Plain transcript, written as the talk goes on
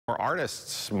More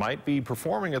artists might be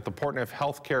performing at the Portneuf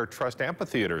Healthcare Trust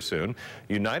Amphitheater soon.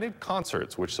 United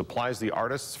Concerts, which supplies the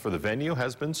artists for the venue,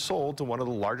 has been sold to one of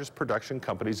the largest production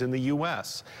companies in the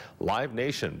U.S. Live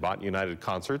Nation bought United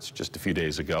Concerts just a few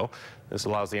days ago. This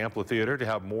allows the amphitheater to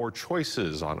have more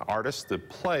choices on artists that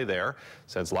play there,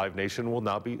 since Live Nation will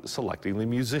now be selecting the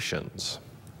musicians.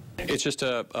 It's just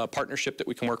a partnership that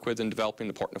we can work with in developing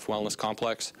the Portneuf Wellness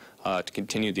Complex to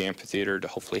continue the amphitheater to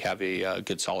hopefully have a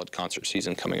good, solid concert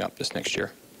season coming up this next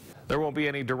year. There won't be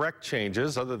any direct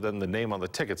changes other than the name on the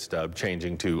ticket stub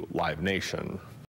changing to Live Nation.